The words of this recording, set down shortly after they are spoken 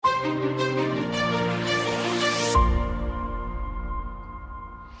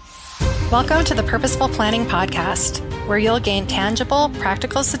Welcome to the Purposeful Planning Podcast, where you'll gain tangible,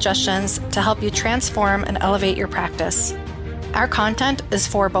 practical suggestions to help you transform and elevate your practice. Our content is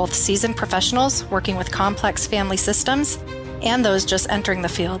for both seasoned professionals working with complex family systems and those just entering the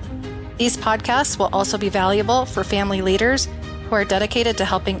field. These podcasts will also be valuable for family leaders who are dedicated to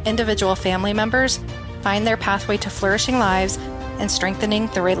helping individual family members find their pathway to flourishing lives and strengthening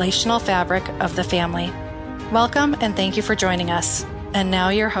the relational fabric of the family. Welcome and thank you for joining us. And now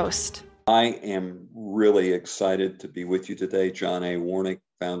your host. I am really excited to be with you today, John A. Warnick,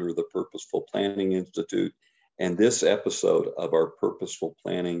 founder of the Purposeful Planning Institute. And this episode of our Purposeful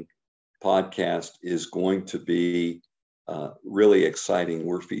Planning podcast is going to be really exciting.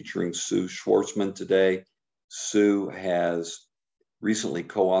 We're featuring Sue Schwartzman today. Sue has recently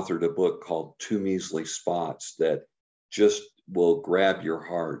co-authored a book called Two Measly Spots that just will grab your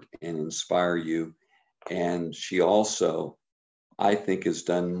heart and inspire you. And she also, I think, has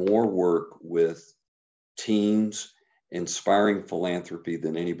done more work with teens, inspiring philanthropy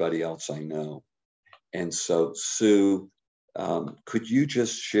than anybody else I know. And so, Sue, could you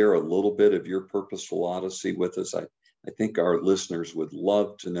just share a little bit of your purposeful odyssey with us? I think our listeners would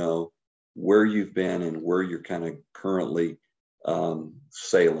love to know where you've been and where you're kind of currently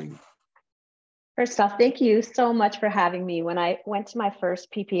sailing. First off, thank you so much for having me. When I went to my first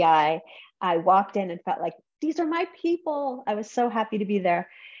PPI, I walked in and felt like, these are my people. I was so happy to be there.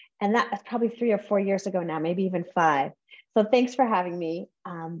 And that was probably 3 or 4 years ago now, maybe even 5. So thanks for having me.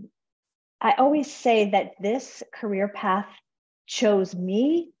 I always say that this career path chose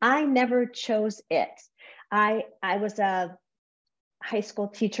me. I never chose it. I was a high school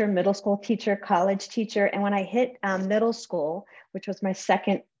teacher, middle school teacher, college teacher. And when I hit middle school, which was my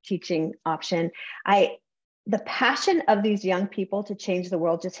second teaching option, the passion of these young people to change the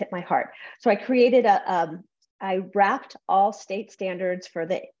world just hit my heart. So I created I wrapped all state standards for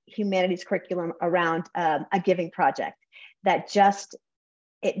the humanities curriculum around a giving project that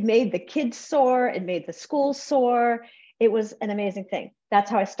it made the kids soar, it made the schools soar. It was an amazing thing.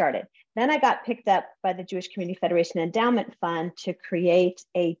 That's how I started. Then I got picked up by the Jewish Community Federation Endowment Fund to create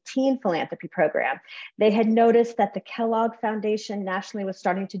a teen philanthropy program. They had noticed that the Kellogg Foundation nationally was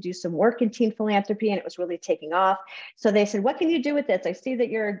starting to do some work in teen philanthropy, and it was really taking off. So they said, what can you do with this? I see that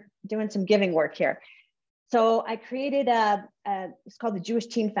you're doing some giving work here. So I created it's called the Jewish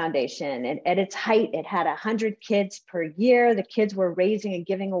Teen Foundation. And at its height, it had 100 kids per year. The kids were raising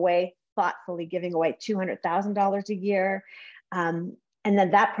and thoughtfully giving away $200,000 a year. And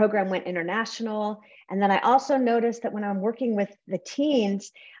then that program went international. And then I also noticed that when I'm working with the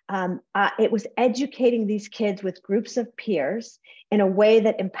teens, it was educating these kids with groups of peers in a way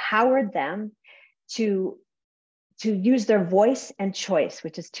that empowered them to use their voice and choice,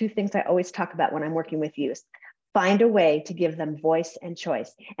 which is 2 things I always talk about when I'm working with youth. Find a way to give them voice and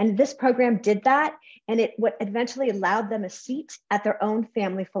choice. And this program did that. And what eventually allowed them a seat at their own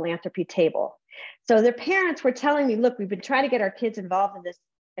family philanthropy table. So their parents were telling me, look, we've been trying to get our kids involved in this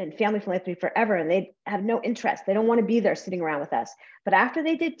and family philanthropy forever, and they have no interest. They don't want to be there sitting around with us. But after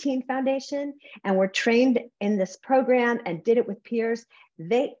they did Teen Foundation and were trained in this program and did it with peers,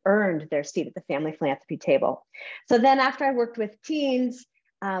 they earned their seat at the family philanthropy table. So then after I worked with teens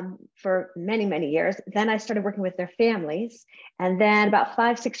for many, many years, then I started working with their families. And then about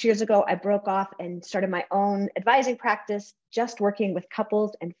 5, 6 years ago, I broke off and started my own advising practice, just working with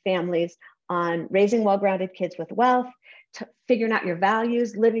couples and families on raising well-grounded kids with wealth, figuring out your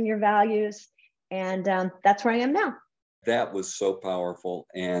values, living your values. And that's where I am now. That was so powerful.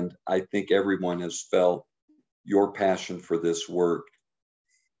 And I think everyone has felt your passion for this work.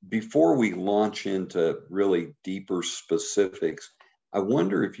 Before we launch into really deeper specifics, I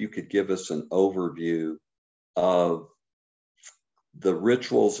wonder if you could give us an overview of the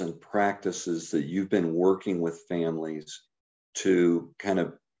rituals and practices that you've been working with families to kind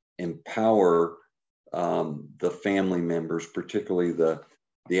of empower the family members, particularly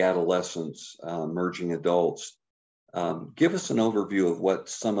the adolescents, emerging adults. Give us an overview of what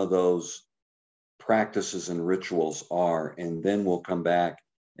some of those practices and rituals are, and then we'll come back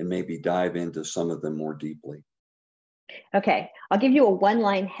and maybe dive into some of them more deeply. Okay, I'll give you a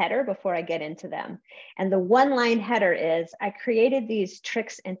one-line header before I get into them. And the one-line header is, I created these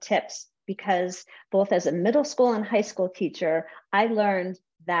tricks and tips because both as a middle school and high school teacher, I learned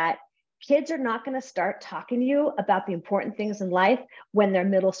that kids are not going to start talking to you about the important things in life when they're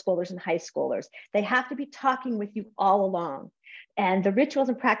middle schoolers and high schoolers. They have to be talking with you all along. And the rituals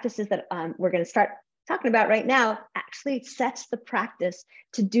and practices that we're going to start talking about right now actually sets the practice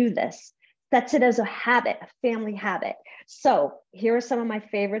to do this. sets it as a habit, a family habit. So here are some of my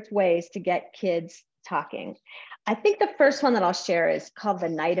favorite ways to get kids talking. I think the first one that I'll share is called the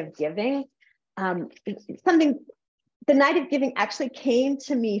Night of Giving. The Night of Giving actually came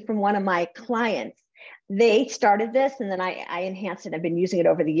to me from one of my clients. They started this and then I enhanced it. I've been using it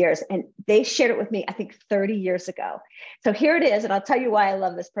over the years, and they shared it with me, I think 30 years ago. So here it is, and I'll tell you why I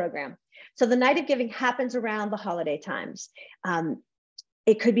love this program. So the Night of Giving happens around the holiday times.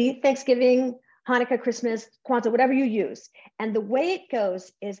 It could be Thanksgiving, Hanukkah, Christmas, Kwanzaa, whatever you use. And the way it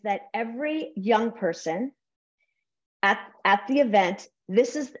goes is that every young person at the event,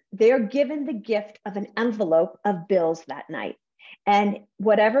 they're given the gift of an envelope of bills that night. And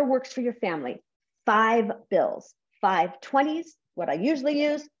whatever works for your family, 5 bills, 5 20s, what I usually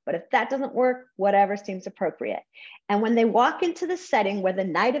use, but if that doesn't work, whatever seems appropriate. And when they walk into the setting where the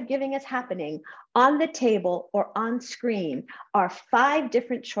Night of Giving is happening, on the table or on screen are 5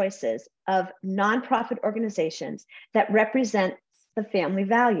 different choices of nonprofit organizations that represent the family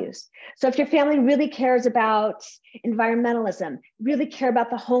values. So if your family really cares about environmentalism, really care about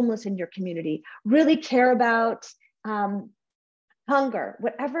the homeless in your community, really care about hunger,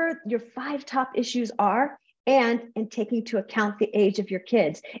 whatever your 5 top issues are, and in taking into account the age of your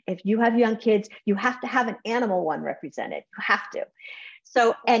kids. If you have young kids, you have to have an animal one represented. You have to.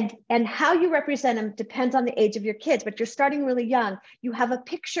 So, and how you represent them depends on the age of your kids, but you're starting really young. You have a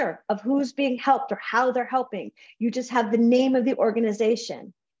picture of who's being helped or how they're helping. You just have the name of the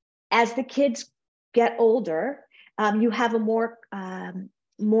organization. As the kids get older, you have a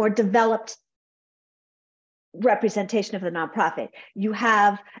more developed representation of the nonprofit. You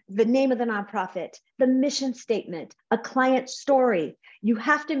have the name of the nonprofit, the mission statement, a client story. You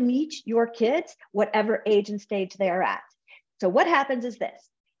have to meet your kids, whatever age and stage they are at. So what happens is this: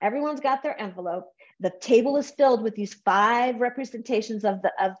 everyone's got their envelope. The table is filled with these 5 representations of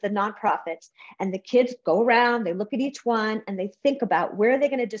the nonprofits, and the kids go around, they look at each one, and they think about where are they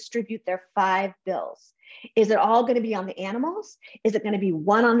going to distribute their 5 bills. Is it all going to be on the animals? Is it going to be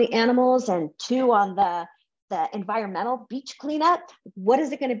 1 on the animals and 2 on the environmental beach cleanup? What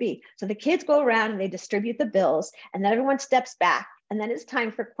is it going to be? So the kids go around and they distribute the bills, and then everyone steps back, and then it's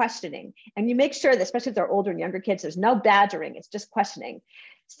time for questioning. And you make sure that, especially if they're older and younger kids, there's no badgering, it's just questioning.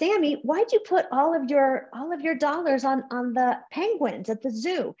 Sammy, why'd you put all of your dollars on the penguins at the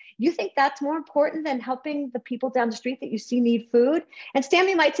zoo? You think that's more important than helping the people down the street that you see need food? And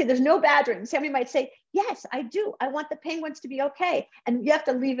Sammy might say, there's no badgering. Sammy might say, yes, I do. I want the penguins to be okay. And you have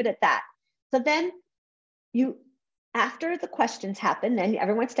to leave it at that. So then after the questions happen, then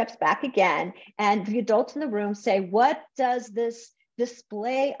everyone steps back again, and the adults in the room say, what does this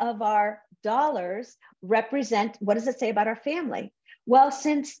display of our dollars represent? What does it say about our family? Well,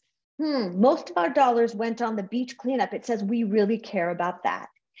 since most of our dollars went on the beach cleanup, it says we really care about that.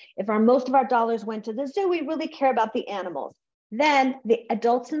 If most of our dollars went to the zoo, we really care about the animals. Then the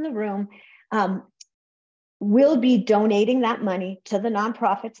adults in the room will be donating that money to the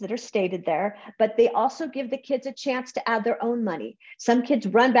nonprofits that are stated there, but they also give the kids a chance to add their own money. Some kids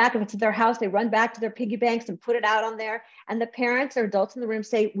run back, if it's their house, they run back to their piggy banks and put it out on there. And the parents or adults in the room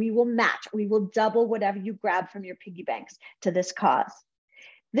say, we will match, we will double whatever you grab from your piggy banks to this cause.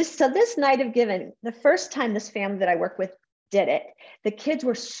 This Night of Giving, the first time this family that I work with did it, the kids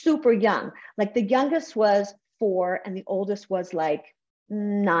were super young. Like the youngest was 4 and the oldest was like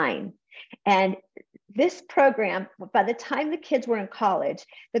 9. And this program, by the time the kids were in college,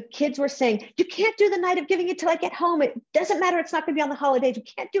 the kids were saying, you can't do the Night of Giving until I get home. It doesn't matter. It's not going to be on the holidays. You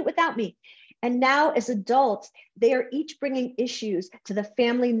can't do it without me. And now as adults, they are each bringing issues to the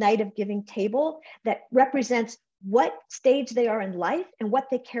family Night of Giving table that represents what stage they are in life and what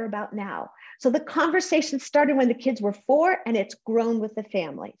they care about now. So the conversation started when the kids were 4, and it's grown with the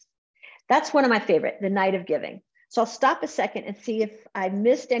families. That's one of my favorite, the Night of Giving. So I'll stop a second and see if I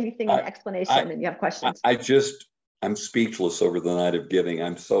missed anything in the explanation and you have questions. I'm speechless over the Night of Giving.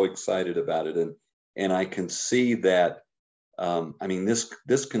 I'm so excited about it. And I can see that,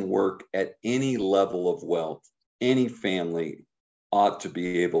 this can work at any level of wealth. Any family ought to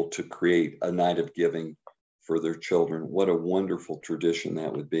be able to create a Night of Giving for their children. What a wonderful tradition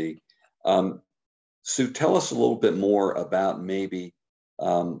that would be. Sue, tell us a little bit more about maybe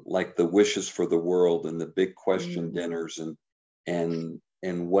like the wishes for the world and the big question dinners and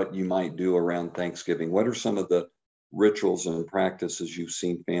what you might do around Thanksgiving. What are some of the rituals and practices you've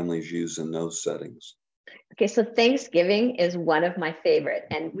seen families use in those settings? Okay, so Thanksgiving is one of my favorite,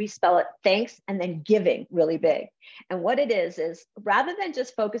 and we spell it thanks and then giving really big. And what it is rather than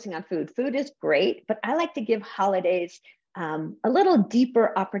just focusing on food is great, but I like to give holidays a little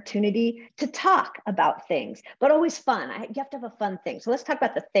deeper opportunity to talk about things, but always fun. You have to have a fun thing. So let's talk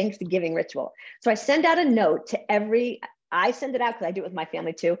about the Thanksgiving ritual. So I send out a note to I send it out because I do it with my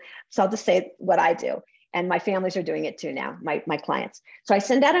family too. So I'll just say what I do. And my families are doing it too now, my clients. So I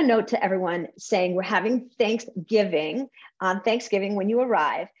send out a note to everyone saying, we're having Thanksgiving on Thanksgiving when you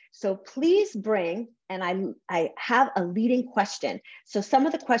arrive. So please bring, and I have a leading question. So some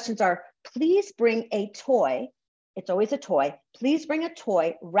of the questions are, please bring a toy. It's always a toy. Please bring a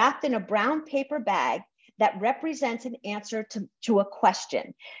toy wrapped in a brown paper bag that represents an answer to a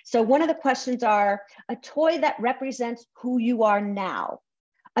question. So one of the questions are a toy that represents who you are now,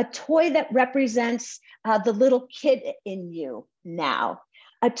 a toy that represents the little kid in you now,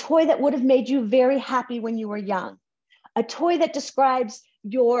 a toy that would have made you very happy when you were young, a toy that describes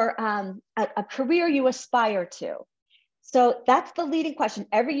your a career you aspire to. So that's the leading question.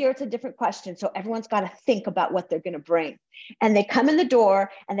 Every year it's a different question. So everyone's got to think about what they're going to bring. And they come in the door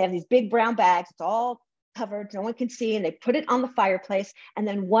and they have these big brown bags. It's all covered, no one can see, and they put it on the fireplace. And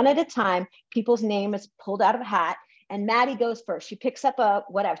then one at a time, people's name is pulled out of a hat. And Maddie goes first. She picks up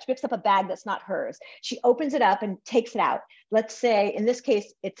she picks up a bag that's not hers. She opens it up and takes it out. Let's say, in this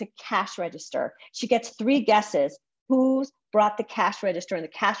case, it's a cash register. She gets 3 guesses. Who's brought the cash register? And the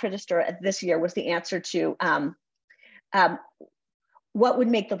cash register this year was the answer to what would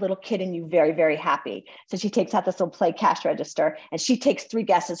make the little kid in you very, very happy. So she takes out this little play cash register and she takes 3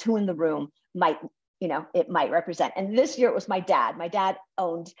 guesses who in the room it might represent. And this year it was my dad. My dad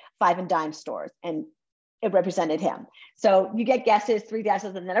owned 5 and dime stores and it represented him. So you get guesses, 3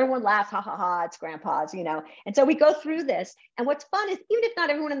 guesses, and then everyone laughs, ha, ha, ha, it's grandpa's, And so we go through this. And what's fun is even if not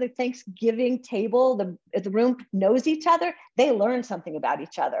everyone in the Thanksgiving table, the room knows each other, they learn something about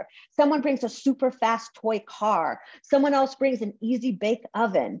each other. Someone brings a super fast toy car. Someone else brings an easy bake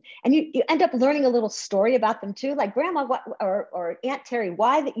oven. And you end up learning a little story about them too, like Grandma or Aunt Terry,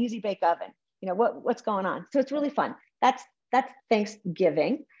 why the easy bake oven? What's going on? So it's really fun. That's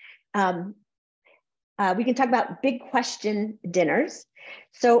Thanksgiving. We can talk about big question dinners.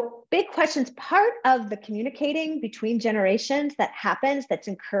 So big questions, part of the communicating between generations that happens, that's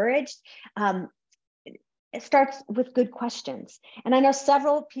encouraged, it starts with good questions. And I know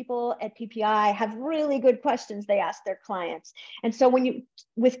several people at PPI have really good questions they ask their clients. And so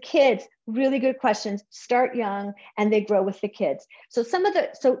with kids, really good questions, start young and they grow with the kids. So some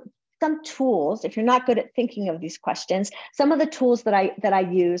tools, if you're not good at thinking of these questions, some of the tools that I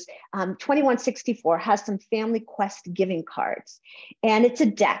use, 2164 has some Family Quest giving cards, and it's a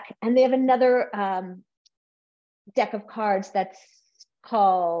deck. And they have another deck of cards that's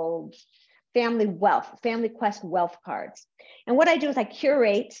called Family Quest Wealth cards. And what I do is I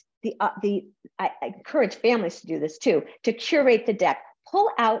curate I encourage families to do this too, to curate the deck,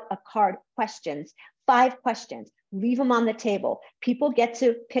 pull out a card, questions, 5 questions. Leave them on the table. People get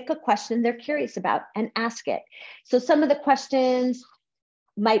to pick a question they're curious about and ask it. So some of the questions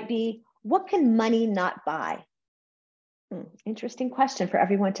might be, what can money not buy? Interesting question for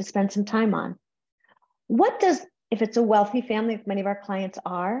everyone to spend some time on. If it's a wealthy family, if many of our clients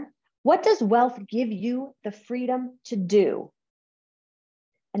are, what does wealth give you the freedom to do?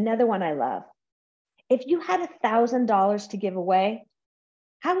 Another one I love. If you had $1,000 to give away,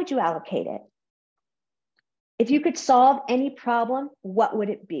 how would you allocate it? If you could solve any problem, what would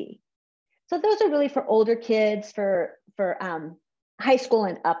it be? So those are really for older kids, for high school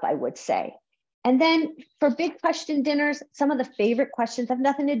and up, I would say. And then for big question dinners, some of the favorite questions have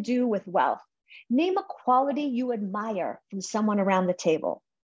nothing to do with wealth. Name a quality you admire from someone around the table.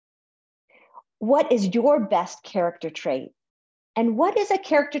 What is your best character trait? And what is a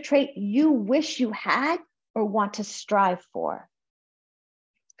character trait you wish you had or want to strive for?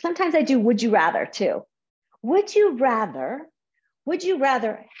 Sometimes I do would you rather too. Would you rather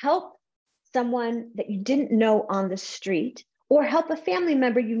help someone that you didn't know on the street or help a family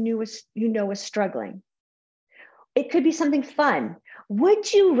member you know was struggling? It could be something fun.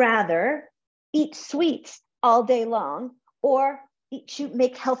 Would you rather eat sweets all day long or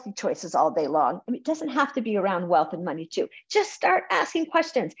make healthy choices all day long? I mean, it doesn't have to be around wealth and money too. Just start asking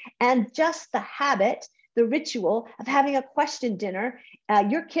questions, and just the habit, the ritual of having a question dinner,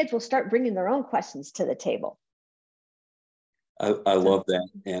 your kids will start bringing their own questions to the table. I love that.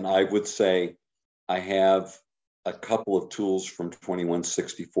 And I would say I have a couple of tools from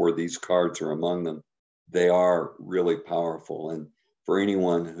 2164. These cards are among them. They are really powerful. And for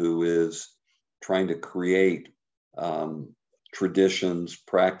anyone who is trying to create traditions,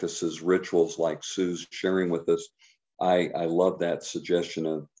 practices, rituals like Sue's sharing with us, I love that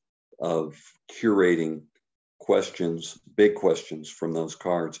suggestion of curating questions, big questions from those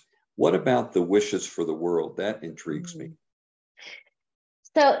cards. What about the wishes for the world? That intrigues me.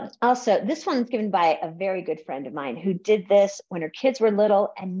 So also, this one's given by a very good friend of mine who did this when her kids were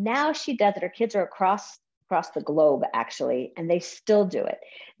little, and now she does it. Her kids are across the globe, actually, and they still do it.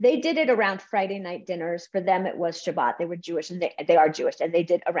 They did it around Friday night dinners. For them, it was Shabbat. They were Jewish, and they are Jewish, and they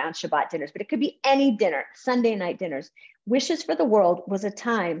did around Shabbat dinners, but it could be any dinner, Sunday night dinners. Wishes for the World was a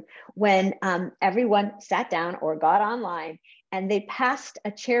time when everyone sat down or got online, and they passed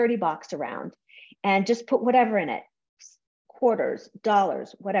a charity box around and just put whatever in it. Quarters,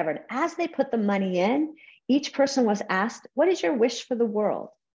 dollars, whatever. And as they put the money in, each person was asked, what is your wish for the world?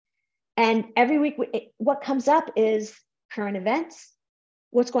 And every week, what comes up is current events,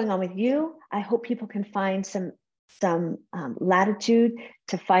 what's going on with you. I hope people can find some latitude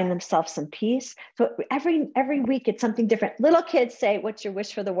to find themselves some peace. So every week, it's something different. Little kids say, what's your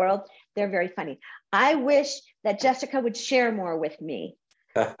wish for the world? They're very funny. I wish that Jessica would share more with me.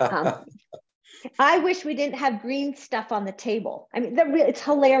 I wish we didn't have green stuff on the table. I mean, it's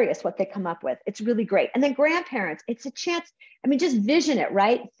hilarious what they come up with. It's really great. And then grandparents, it's a chance. I mean, just vision it,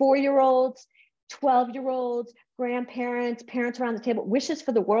 right? 4-year-olds, 12-year-olds, grandparents, parents around the table, wishes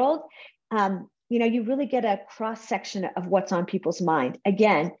for the world. You really get a cross section of what's on people's mind.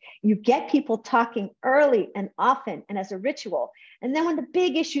 Again, you get people talking early and often and as a ritual. And then when the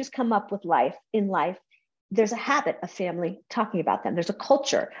big issues come up with in life, there's a habit of family talking about them. There's a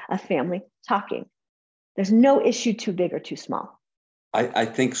culture of family talking. There's no issue too big or too small. I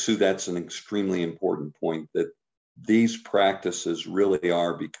think, Sue, that's an extremely important point, that these practices really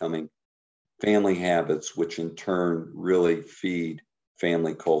are becoming family habits, which in turn really feed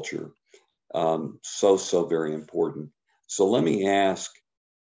family culture. So very important. So let me ask,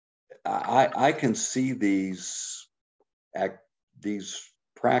 I can see these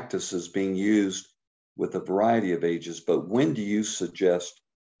practices being used with a variety of ages, but when do you suggest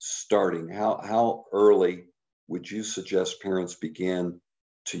starting? How early would you suggest parents begin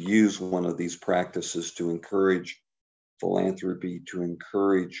to use one of these practices to encourage philanthropy, to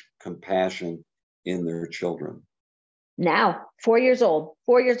encourage compassion in their children? Now, 4 years old.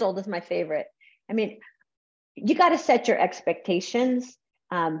 4 years old is my favorite. I mean, you got to set your expectations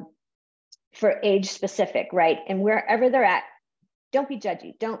for age specific, right? And wherever they're at, don't be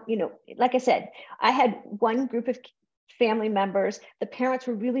judgy. Like I said, I had one group of family members. The parents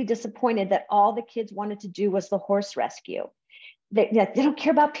were really disappointed that all the kids wanted to do was the horse rescue. They don't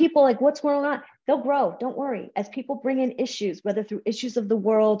care about people, like what's going on. They'll grow, don't worry. As people bring in issues, whether through issues of the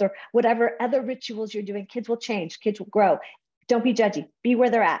world or whatever other rituals you're doing, kids will change, kids will grow. Don't be judgy, be where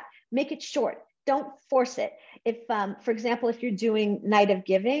they're at. Make it short, don't force it. If, for example, if you're doing Night of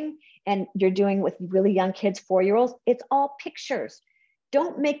Giving and you're doing with really young kids, 4-year-olds, it's all pictures.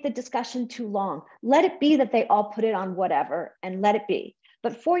 Don't make the discussion too long. Let it be that they all put it on whatever and let it be.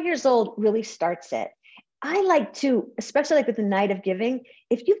 But 4 years old really starts it. I like to, especially like with the Night of Giving,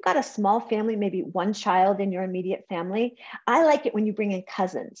 if you've got a small family, maybe one child in your immediate family, I like it when you bring in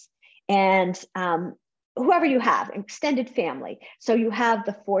cousins and whoever you have, extended family. So you have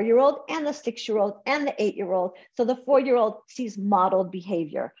the 4-year-old and the 6-year-old and the 8-year-old. So the 4-year-old sees modeled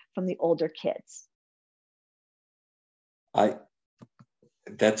behavior from the older kids.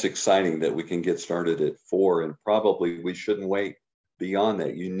 That's exciting that we can get started at 4, and probably we shouldn't wait beyond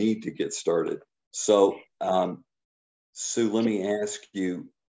that. You need to get started. So, Sue, let me ask you,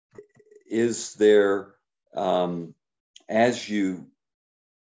 is there, as you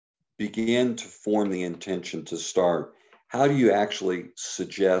begin to form the intention to start, how do you actually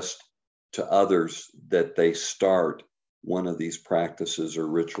suggest to others that they start one of these practices or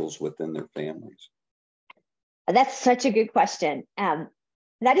rituals within their families? That's such a good question.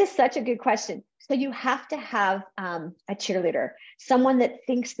 That is such a good question. So you have to have a cheerleader, someone that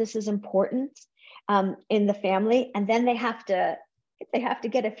thinks this is important in the family, and then they have to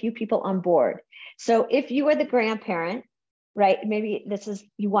get a few people on board. So if you are the grandparent, right, maybe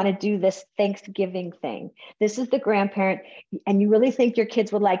you want to do this Thanksgiving thing. This is the grandparent, and you really think your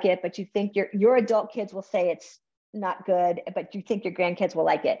kids would like it, but you think your adult kids will say it's not good, but you think your grandkids will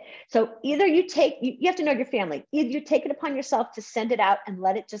like it. So either you have to know your family. Either you take it upon yourself to send it out and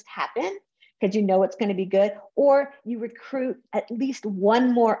let it just happen because you know it's going to be good, or you recruit at least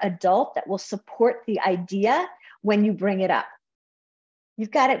one more adult that will support the idea when you bring it up.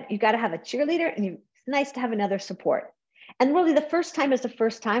 You've got to have a cheerleader, and it's nice to have another support. And really the first time is the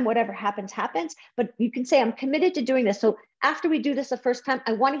first time. Whatever happens, happens. But you can say, I'm committed to doing this. So after we do this the first time,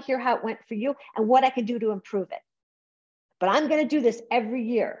 I want to hear how it went for you and what I can do to improve it. But I'm going to do this every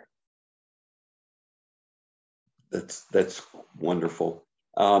year. That's wonderful.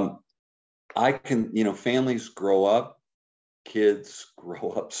 Families grow up, kids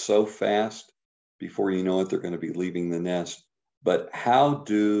grow up so fast. Before you know it, they're going to be leaving the nest. But how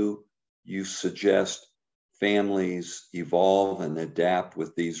do you suggest families evolve and adapt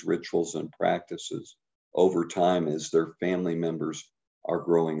with these rituals and practices over time as their family members are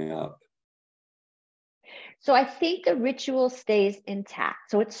growing up? So I think the ritual stays intact.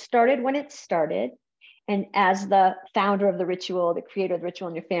 So it started when it started. And as the founder of the ritual, the creator of the ritual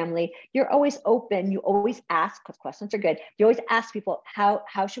in your family, you're always open. You always ask, because questions are good. You always ask people, how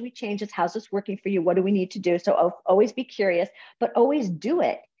should we change this? How's this working for you? What do we need to do? So always be curious, but always do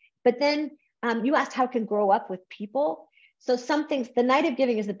it. But then you asked how it can grow up with people. So some things, the night of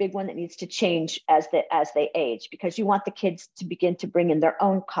giving is the big one that needs to change as they age, because you want the kids to begin to bring in their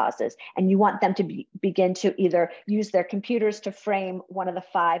own causes, and you want them to begin to either use their computers to frame one of the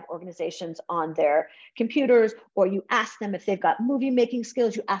 5 organizations on their computers, or you ask them if they've got movie making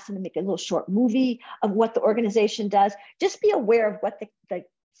skills, you ask them to make a little short movie of what the organization does. Just be aware of what the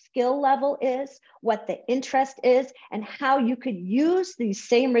skill level is, what the interest is, and how you could use these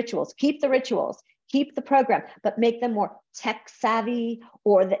same rituals, keep the rituals, keep the program, but make them more tech savvy,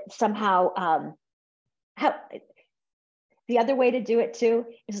 or that somehow, how the other way to do it too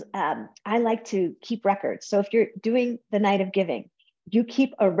is I like to keep records. So if you're doing the night of giving, you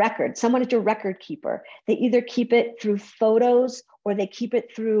keep a record. Someone is your record keeper. They either keep it through photos or they keep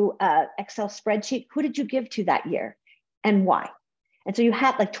it through Excel spreadsheet. Who did you give to that year and why? And so you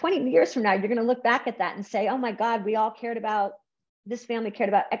have, like, 20 years from now, you're going to look back at that and say, oh my God, we all cared about, this family cared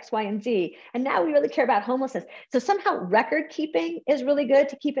about X, Y, and Z. And now we really care about homelessness. So somehow record keeping is really good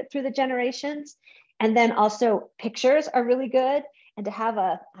to keep it through the generations. And then also pictures are really good. And to have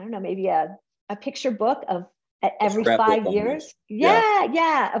maybe a picture book of every 5 years.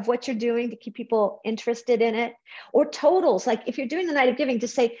 Yeah, of what you're doing to keep people interested in it. Or totals, like if you're doing the night of giving, to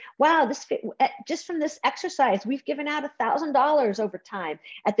say, wow, just from this exercise, we've given out $1,000 over time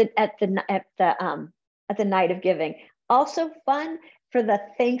at the night of giving. Also fun for the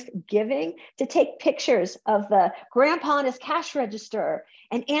Thanksgiving to take pictures of the grandpa on his cash register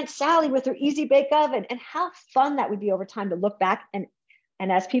and Aunt Sally with her easy bake oven, and how fun that would be over time to look back.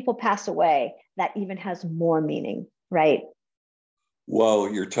 And as people pass away, that even has more meaning, right? Well,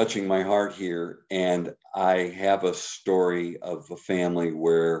 you're touching my heart here. And I have a story of a family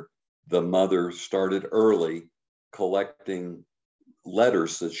where the mother started early collecting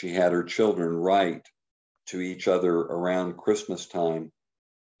letters that she had her children write to each other around Christmas time.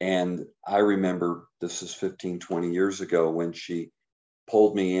 And I remember, this is 15, 20 years ago, when she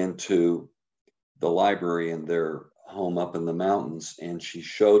pulled me into the library in their home up in the mountains, and she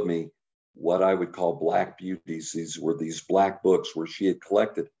showed me what I would call Black Beauties. These were these black books where she had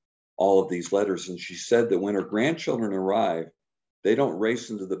collected all of these letters. And she said that when her grandchildren arrive, they don't race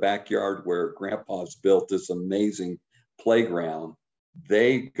into the backyard where grandpa's built this amazing playground.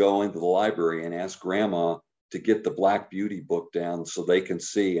 They go into the library and ask grandma to get the Black Beauty book down so they can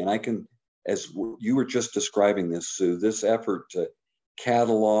see. And I can, as you were just describing this, Sue, this effort to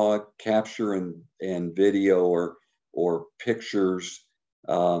catalog, capture and video or pictures,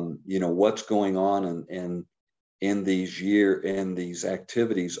 what's going on in these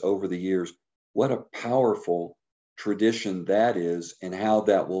activities over the years. What a powerful tradition that is, and how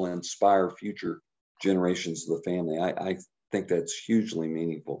that will inspire future generations of the family. I think that's hugely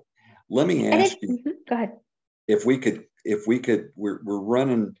meaningful. Let me ask you, go ahead. If we could, we're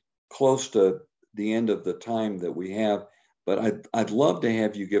running close to the end of the time that we have, but I'd love to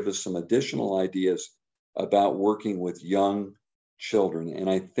have you give us some additional ideas about working with young children. And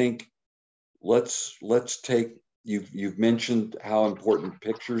I think let's take, you've mentioned how important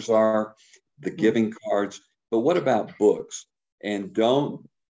pictures are, the giving cards, but what about books? And don't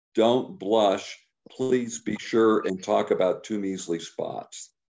blush. Please be sure and talk about Two Measly Spots.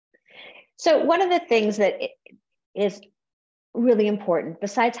 So one of the things that is really important,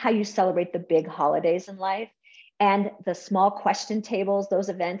 besides how you celebrate the big holidays in life and the small question tables, those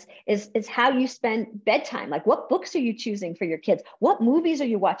events, is how you spend bedtime. Like, what books are you choosing for your kids? What movies are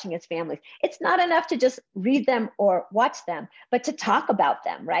you watching as families? It's not enough to just read them or watch them, but to talk about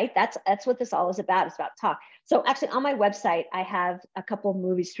them, right? That's what this all is about. It's about talk. So actually on my website, I have a couple of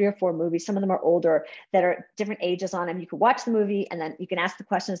movies, 3 or 4 movies. Some of them are older that are different ages on them. You can watch the movie and then you can ask the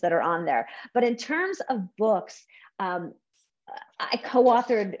questions that are on there. But in terms of books, I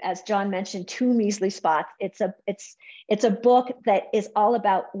co-authored, as John mentioned, Two Measly Spots. It's a book that is all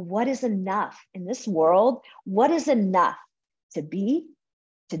about what is enough in this world. What is enough to be,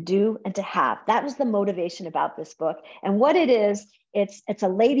 to do, and to have? That was the motivation about this book. And what it is, it's a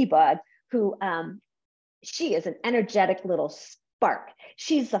ladybug who she is an energetic little spark.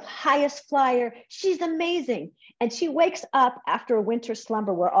 She's the highest flyer. She's amazing. And she wakes up after a winter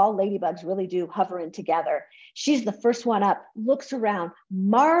slumber where all ladybugs really do hover in together. She's the first one up, looks around,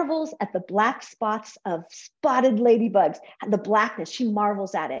 marvels at the black spots of spotted ladybugs, the blackness. She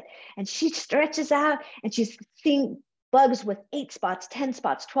marvels at it. And she stretches out and she's seeing bugs with 8 spots, 10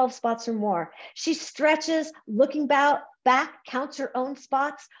 spots, 12 spots or more. She stretches, looking back, counts her own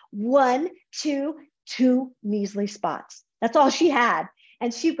spots. 1, 2, 2 measly spots. That's all she had.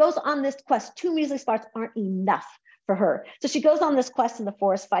 And she goes on this quest. 2 measly spots aren't enough for her. So she goes on this quest in the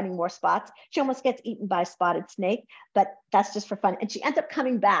forest, finding more spots. She almost gets eaten by a spotted snake, but that's just for fun. And she ends up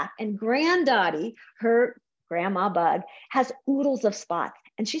coming back. And Granddaddy, her grandma bug, has oodles of spots.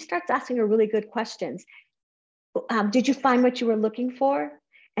 And she starts asking her really good questions. Did you find what you were looking for?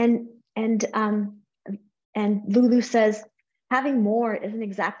 And Lulu says, having more isn't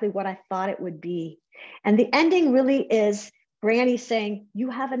exactly what I thought it would be. And the ending really is Granny saying,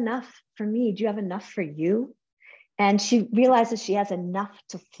 you have enough for me. Do you have enough for you? And she realizes she has enough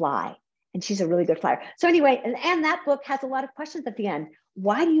to fly. And she's a really good flyer. So anyway, and that book has a lot of questions at the end.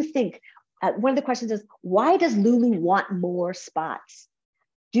 Why do you think, one of the questions is, why does Lulu want more spots?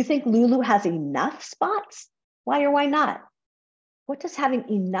 Do you think Lulu has enough spots? Why or why not? What does having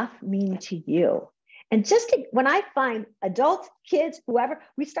enough mean to you? And when I find adults, kids, whoever,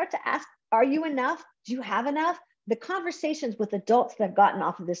 we start to ask, are you enough? Do you have enough? The conversations with adults that I've gotten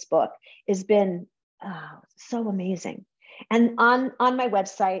off of this book has been so amazing. And on my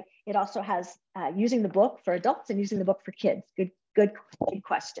website, it also has using the book for adults and using the book for kids. Good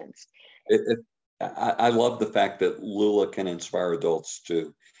questions. I love the fact that Lula can inspire adults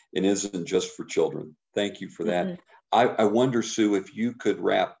too, and isn't just for children. Thank you for that. Mm-hmm. I wonder, Sue, if you could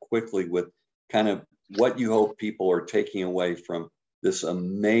wrap quickly with kind of what you hope people are taking away from this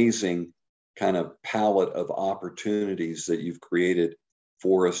amazing kind of palette of opportunities that you've created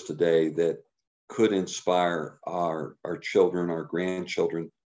for us today that could inspire our children, our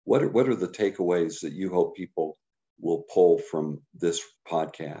grandchildren. What are the takeaways that you hope people will pull from this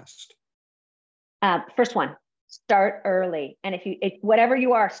podcast? First one, start early. And whatever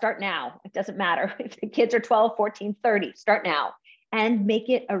you are, start now. It doesn't matter. If the kids are 12, 14, 30, start now and make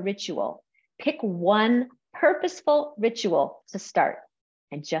it a ritual. Pick one purposeful ritual to start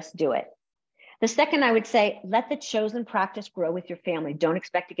and just do it. The second, I would say, let the chosen practice grow with your family. Don't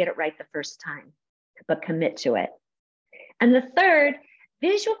expect to get it right the first time, but commit to it. And the third,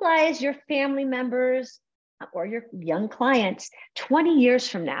 visualize your family members or your young clients 20 years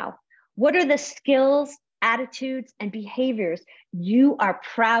from now. What are the skills, attitudes, and behaviors you are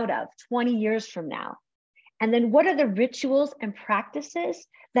proud of 20 years from now? And then what are the rituals and practices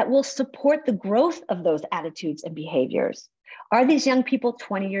that will support the growth of those attitudes and behaviors? Are these young people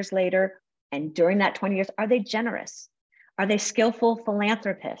 20 years later, and during that 20 years, are they generous? Are they skillful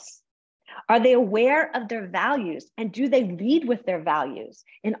philanthropists? Are they aware of their values? And do they lead with their values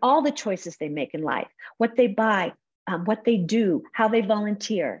in all the choices they make in life? What they buy, what they do, how they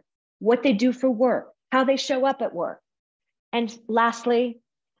volunteer, what they do for work, how they show up at work. And lastly,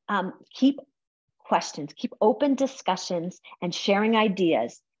 keep questions, keep open discussions and sharing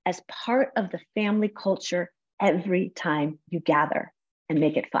ideas as part of the family culture every time you gather, and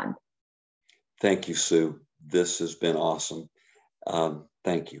make it fun. Thank you, Sue. This has been awesome.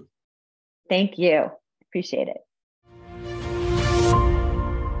 Thank you. Thank you. Appreciate it.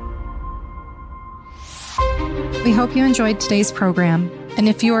 We hope you enjoyed today's program. And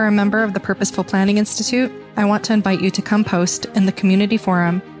if you are a member of the Purposeful Planning Institute, I want to invite you to come post in the community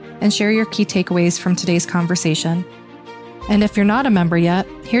forum and share your key takeaways from today's conversation. And if you're not a member yet,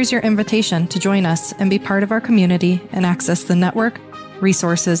 here's your invitation to join us and be part of our community and access the network,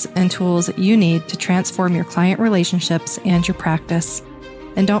 resources, and tools you need to transform your client relationships and your practice.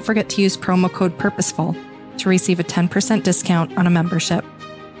 And don't forget to use promo code PURPOSEFUL to receive a 10% discount on a membership.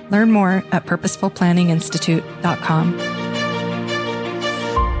 Learn more at purposefulplanninginstitute.com.